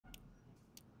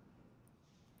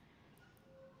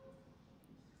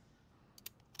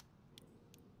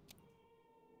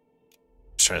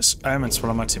try this. I am in spot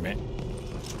on my teammate.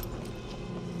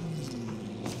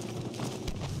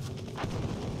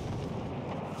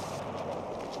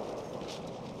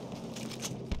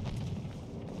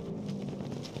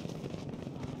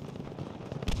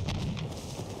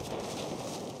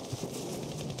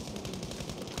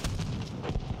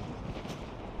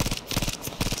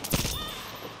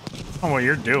 Oh, what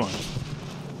you're doing.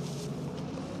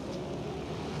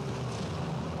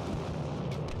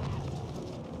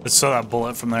 Let's saw that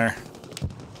bullet from there.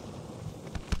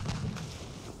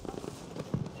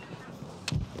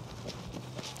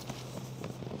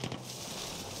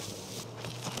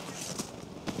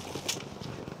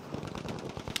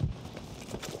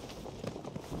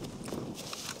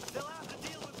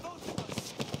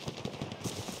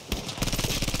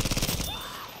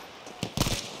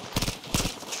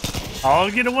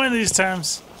 I'll get a win these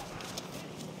times.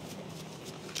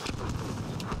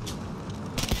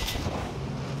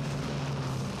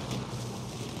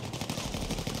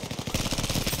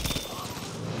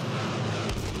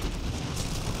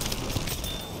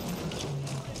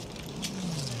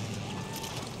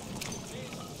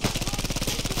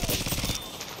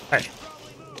 Hey,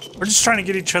 we're just trying to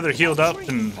get each other healed up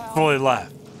and fully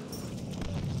alive.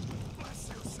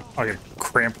 I got a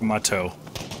cramp in my toe.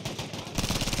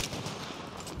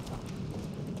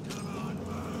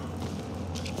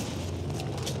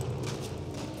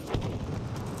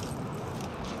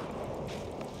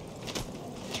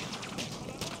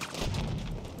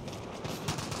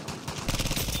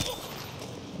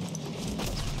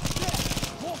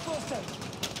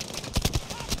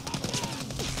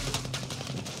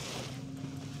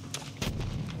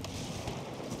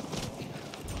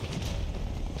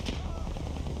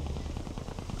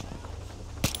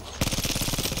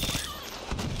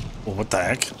 Well, what the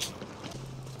heck?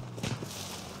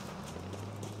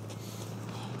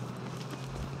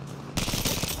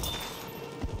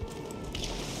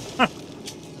 Huh.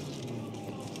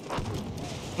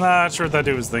 Not sure what that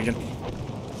dude was thinking.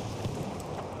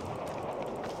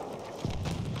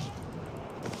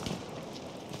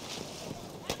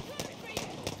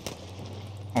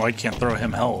 Oh, I can't throw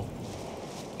him hell.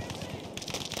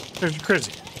 There's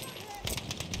crazy.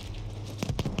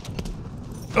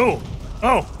 Oh!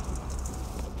 Oh!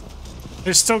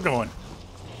 They're still going.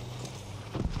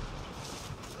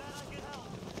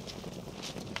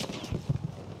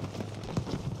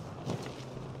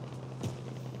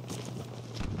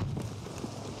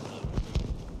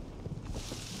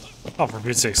 Oh, for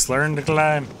Pete's sakes, learn to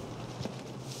climb.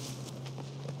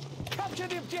 Capture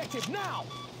the objective now!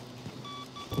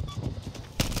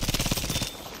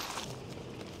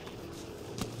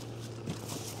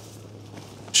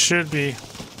 Should be.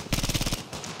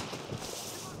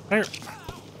 There.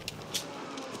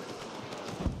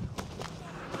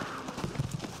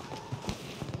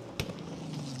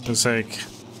 It's like.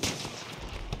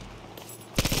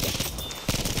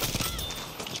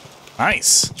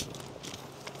 Nice.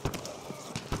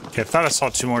 Okay, I thought I saw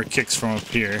two more kicks from up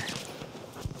here.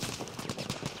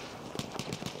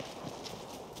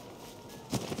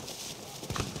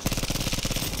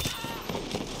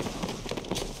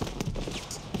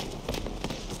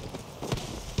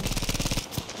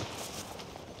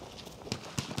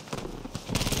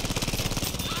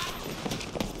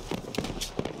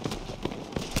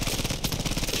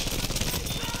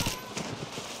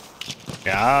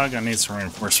 Yeah, I'm gonna need some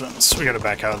reinforcements. We gotta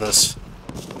back out of this.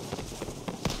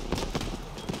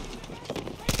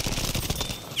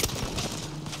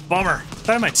 Bummer.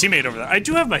 I had my teammate over there. I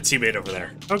do have my teammate over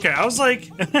there. Okay, I was like,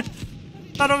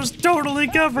 thought I was totally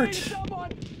covered.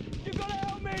 You gotta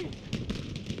help me!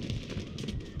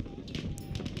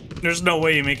 There's no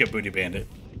way you make a booty bandit.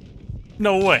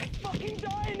 No way. Fucking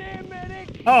dying here,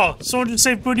 medic! Oh, someone just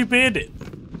saved Booty Bandit.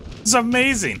 It's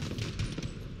amazing.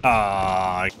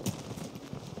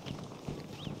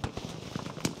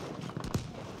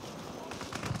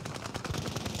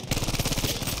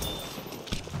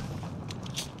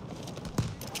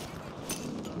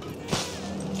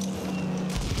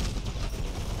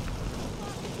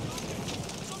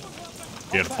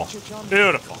 Beautiful.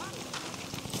 Beautiful.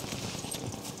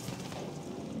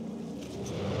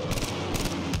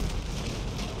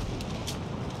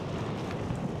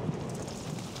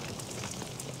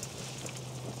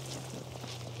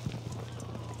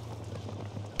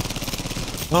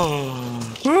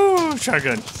 Oh, ooh,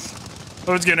 shotgun. I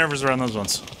always get nervous around those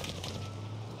ones.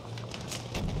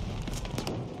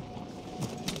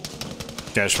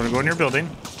 Okay, I just want to go in your building.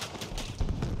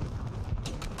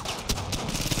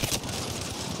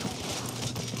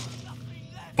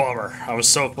 Bummer. I was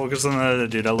so focused on the other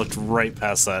dude, I looked right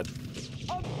past that.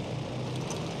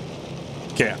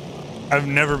 Okay. I've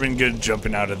never been good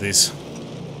jumping out of these.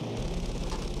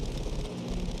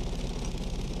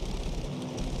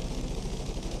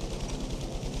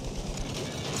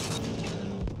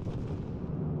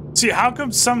 See, how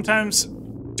come sometimes...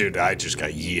 Dude, I just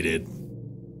got yeeted.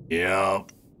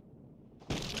 Yep.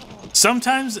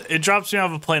 Sometimes it drops me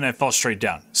off a plane and I fall straight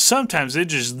down. Sometimes it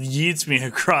just yeets me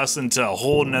across into a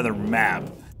whole nother map.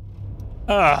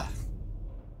 That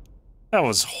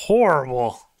was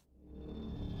horrible.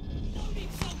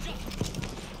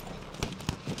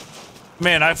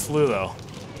 Man, I flew though.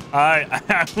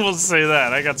 I will say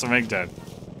that. I got some egg time.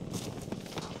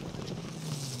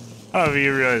 I don't know if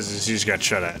you realize this, you just got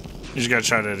shot at. You just got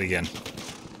shot at again.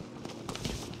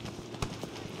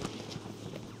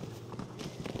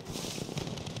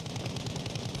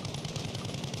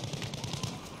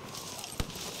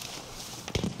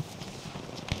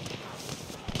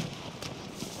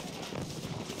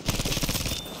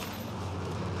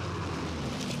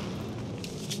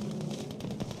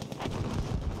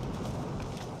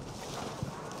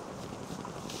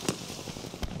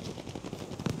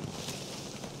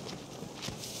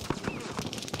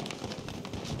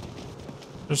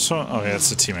 There's so... Oh, yeah,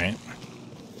 it's a teammate.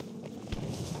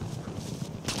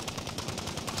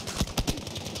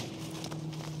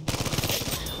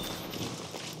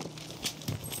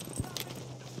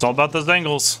 It's all about those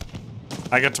angles.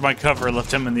 I got to my cover,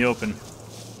 left him in the open.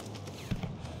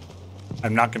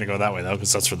 I'm not going to go that way, though,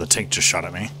 because that's where the tank just shot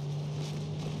at me.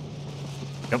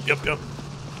 Yep.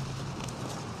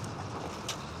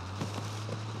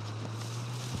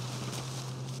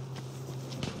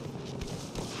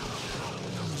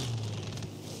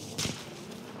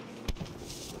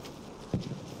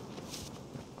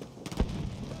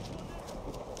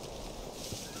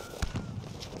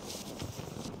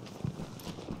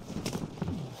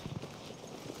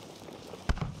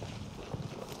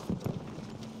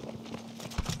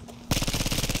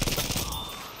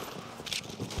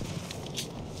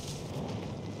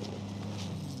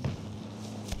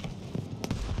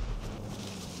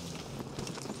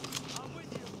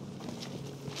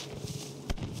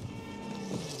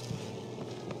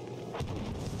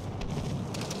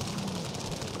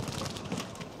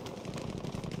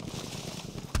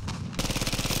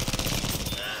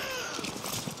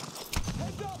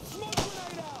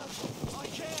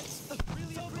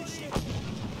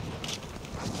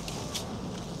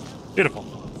 Beautiful.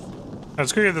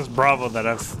 Let's go get this Bravo that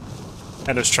I've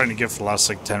had us trying to get for the last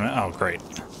like 10 minutes. Oh, great.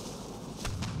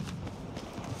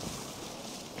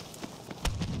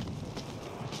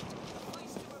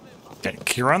 Okay,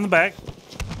 you're on the back.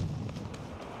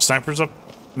 Snipers up,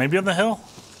 maybe on the hill.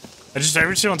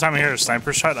 Every single time I hear a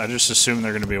sniper shot, I just assume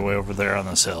they're going to be way over there on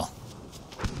this hill.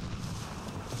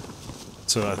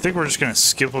 So I think we're just going to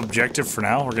skip objective for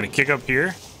now. We're going to kick up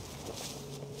here.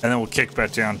 And then we'll kick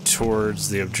back down towards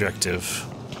the objective.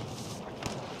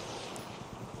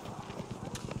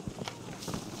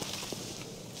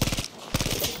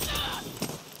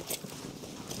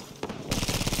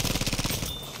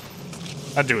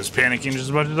 That dude was panicking just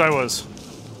as much as I was.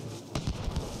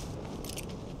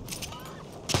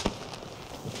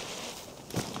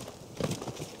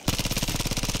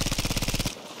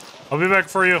 I'll be back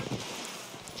for you.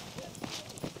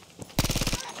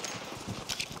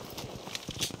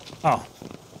 Oh.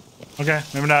 Okay,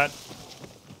 maybe not.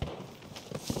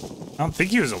 I don't think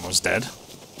he was almost dead.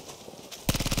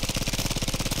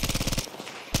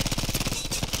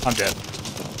 I'm dead.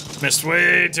 Missed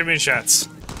way too many shots.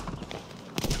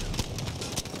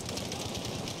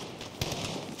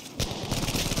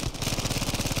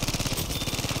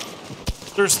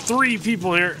 There's 3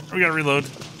 people here. We gotta reload.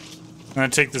 I'm gonna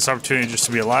take this opportunity just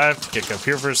to be alive, to kick up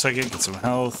here for a second, get some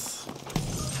health.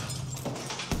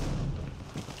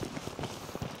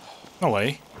 No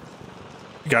way.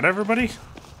 You got everybody?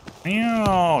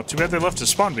 Ew, too bad they left a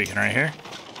spawn beacon right here.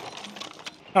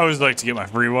 I always like to get my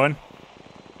free one.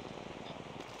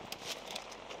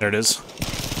 There it is.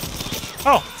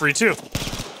 Oh, free too.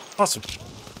 Awesome.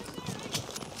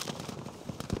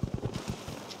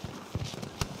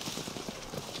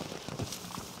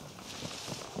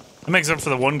 That makes up for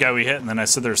the one guy we hit, and then I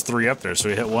said there's 3 up there, so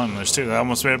we hit 1 and there's 2. That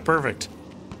almost made it perfect.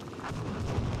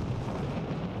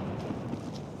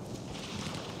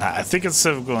 I think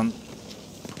instead of going...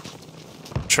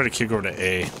 Try to kick over to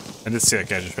A. I did see that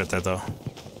guy just hit that, though.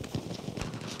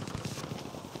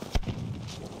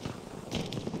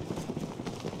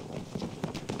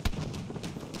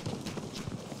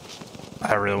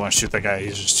 I really want to shoot that guy.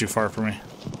 He's just too far for me.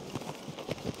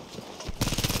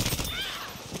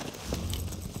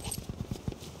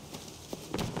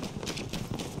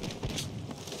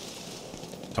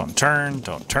 Don't turn.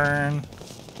 Don't turn.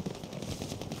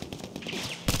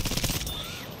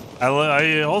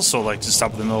 I also like to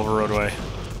stop in the middle of a roadway.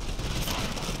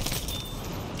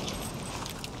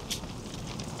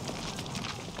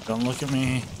 Don't look at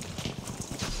me.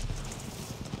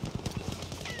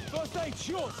 First aid,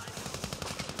 sure.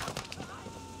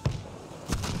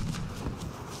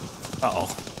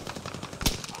 Uh-oh.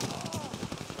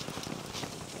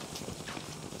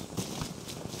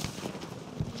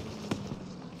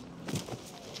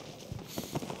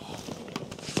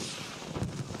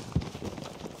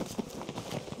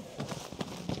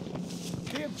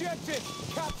 The objective,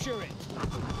 capture it.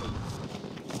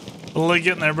 Only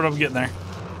getting there, but I'm getting there.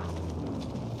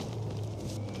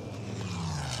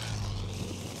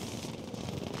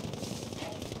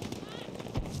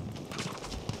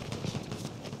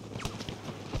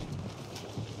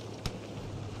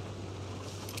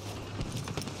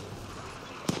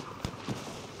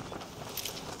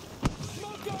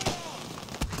 Smoke going out.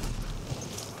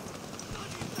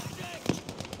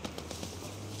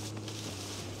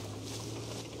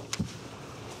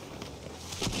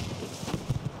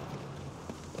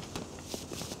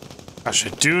 Gosh, I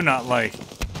do not like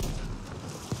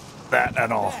that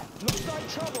at all. There, looks like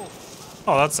trouble.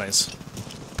 Oh, that's nice.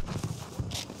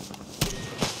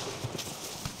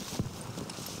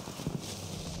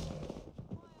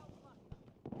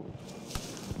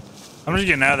 I'm just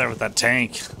getting out of there with that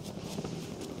tank.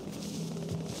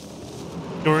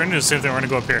 We're gonna do the same thing. We're gonna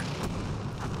go up here.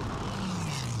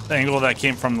 The angle that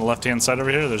came from the left-hand side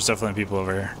over here, there's definitely people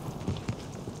over here.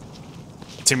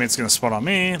 Teammate's gonna spawn on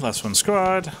me. Last one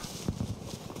squad.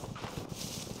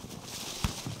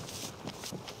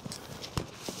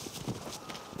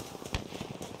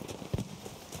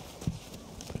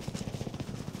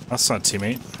 That's not a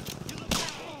teammate.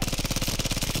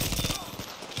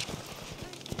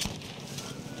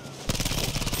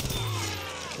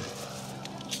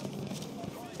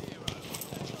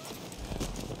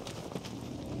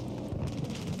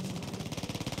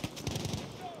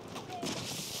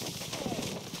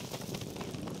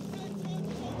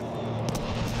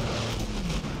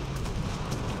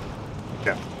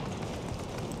 Yeah.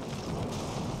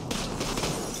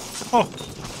 Oh.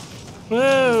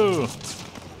 Whoa.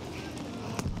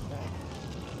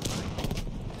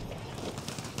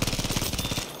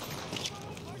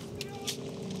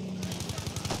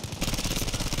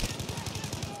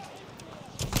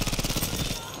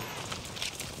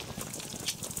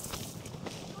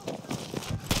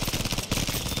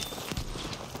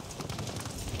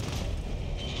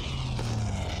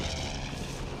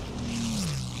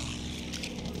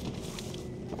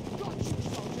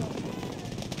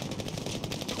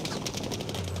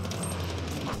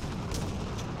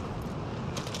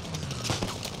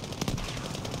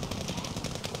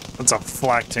 That's a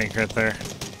flak tank right there.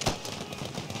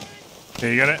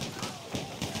 Okay, you got it?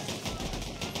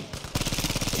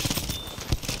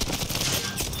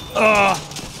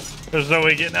 Oh, there's no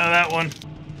way getting out of that one.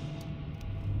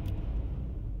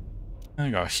 I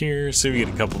go here, see if we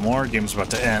get a couple more. Game's about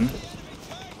to end.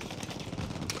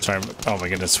 Sorry, oh my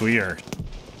goodness, we are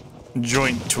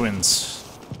joint twins.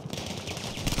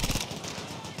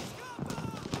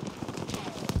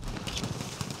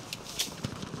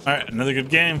 Alright, another good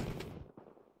game.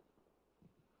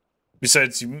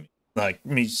 Besides, like,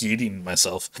 me eating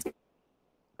myself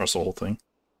across the whole thing.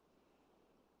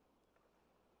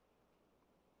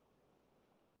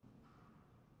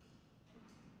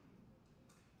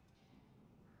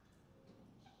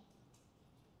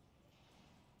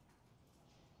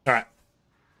 Alright.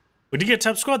 We did get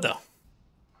top squad, though.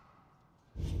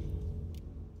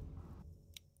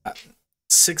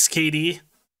 6 KD.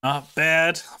 Not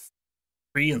bad.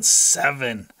 3 and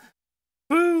 7.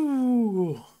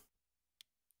 Woo!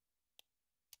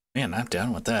 Man, I'm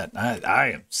down with that.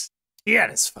 I am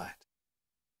satisfied.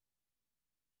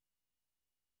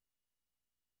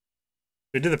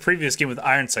 We did the previous game with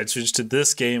iron sights. We just did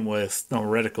this game with no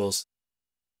reticles.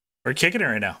 We're kicking it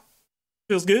right now.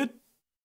 Feels good.